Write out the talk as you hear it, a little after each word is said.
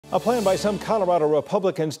A plan by some Colorado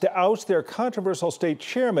Republicans to oust their controversial state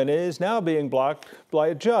chairman is now being blocked by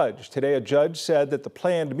a judge. Today, a judge said that the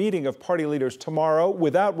planned meeting of party leaders tomorrow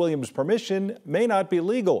without Williams' permission may not be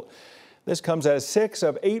legal. This comes as 6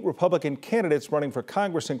 of 8 Republican candidates running for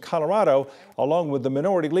Congress in Colorado, along with the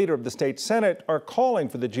minority leader of the state Senate, are calling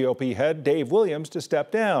for the GOP head, Dave Williams, to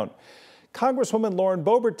step down. Congresswoman Lauren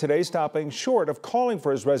Boebert today stopping short of calling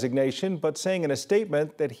for his resignation, but saying in a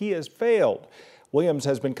statement that he has failed. Williams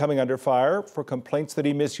has been coming under fire for complaints that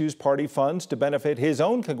he misused party funds to benefit his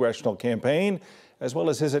own congressional campaign, as well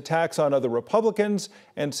as his attacks on other Republicans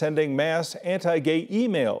and sending mass anti-gay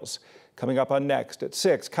emails. Coming up on Next at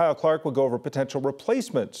 6, Kyle Clark will go over potential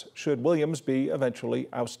replacements should Williams be eventually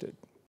ousted.